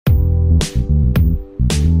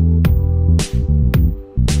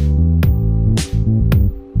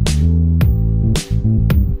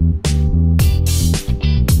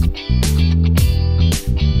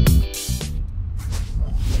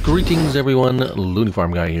Greetings everyone, Looney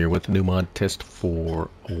Farm Guy here with a new mod test for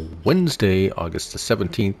Wednesday, August the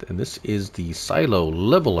 17th, and this is the Silo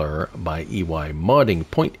Leveler by EY Modding,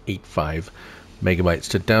 0.85 megabytes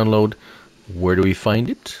to download. Where do we find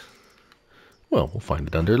it? Well, we'll find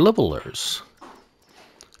it under Levelers.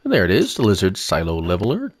 And there it is, the Lizard Silo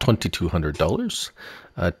Leveler, $2,200,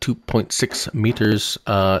 2.6 meters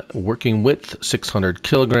working width, 600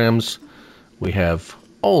 kilograms. We have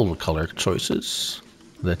all the color choices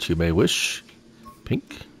that you may wish.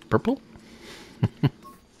 Pink, purple,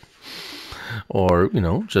 or, you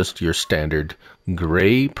know, just your standard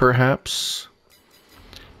gray, perhaps.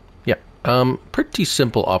 Yeah, pretty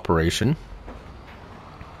simple operation.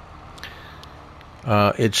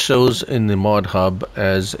 It shows in the mod hub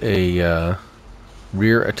as a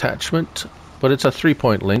rear attachment, but it's a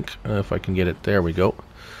 3-point link. If I can get it, there we go.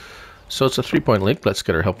 So it's a 3-point link. Let's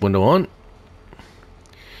get our help window on.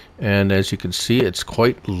 And as you can see, it's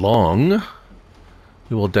quite long.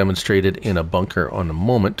 We will demonstrate it in a bunker on a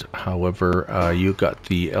moment. However, you got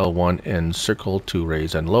the L1 and circle to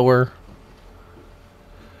raise and lower.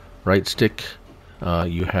 Right stick,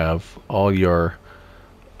 you have all your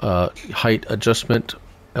height adjustment.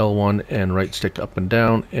 L1 and right stick up and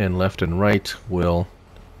down, and left and right will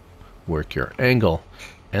work your angle.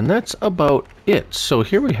 And that's about it. So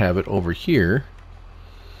here we have it over here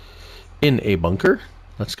in a bunker.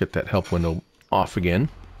 Let's get that help window off again.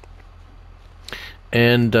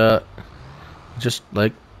 And just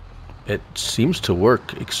like it seems to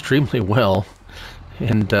work extremely well,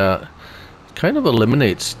 and kind of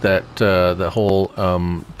eliminates that the whole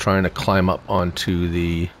trying to climb up onto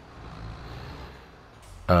the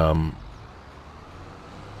pile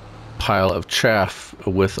of chaff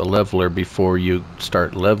with a leveler before you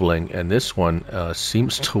start leveling. And this one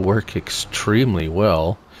seems to work extremely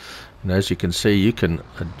well. And as you can see, you can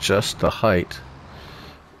adjust the height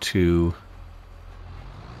to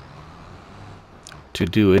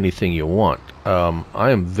do anything you want. I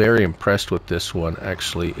am very impressed with this one.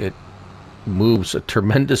 Actually, it moves a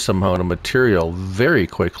tremendous amount of material very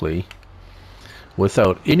quickly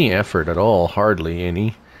without any effort at all, hardly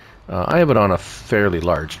any. I have it on a fairly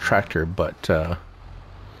large tractor, but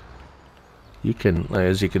you can,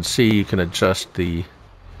 as you can see, you can adjust the.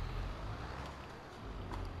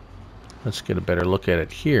 Let's get a better look at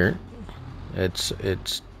it here. It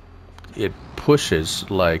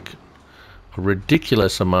pushes like a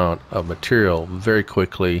ridiculous amount of material very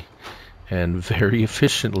quickly and very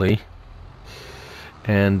efficiently,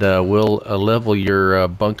 and will level your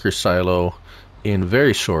bunker silo in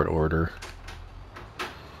very short order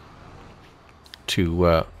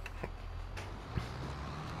to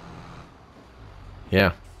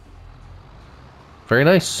yeah, very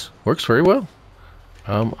nice, works very well.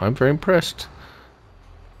 I'm very impressed.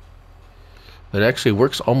 It actually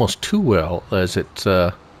works almost too well, as it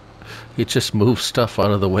just moves stuff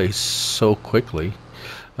out of the way so quickly.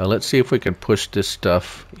 Let's see if we can push this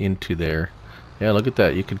stuff into there. Yeah, look at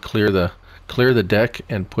that. You can clear the deck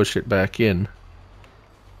and push it back in.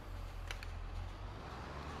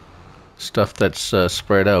 Stuff that's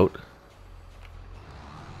spread out.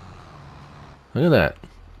 Look at that.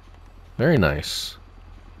 Very nice.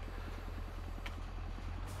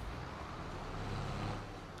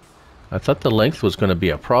 I thought the length was going to be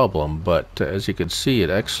a problem, but as you can see, it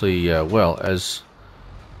actually, well, as,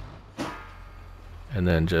 and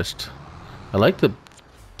then just, I like the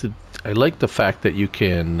fact that you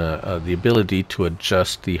can, the ability to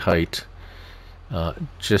adjust the height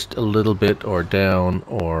just a little bit, or down,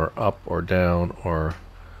 or up, or down, or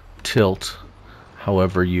tilt,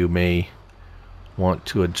 however you may want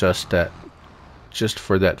to adjust that, just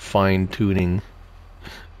for that fine tuning.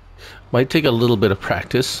 Might take a little bit of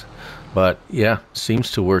practice. But yeah,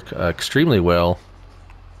 seems to work extremely well.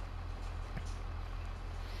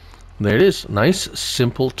 There it is. Nice,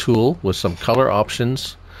 simple tool with some color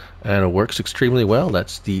options, and it works extremely well.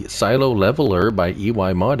 That's the Silo Leveler by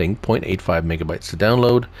EY Modding, 0.85 megabytes to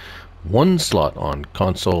download, 1 slot on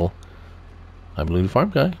console. I'm Looney Farm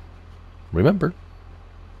Guy. Remember,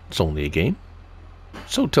 it's only a game.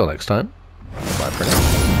 So till next time, bye for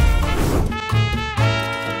now.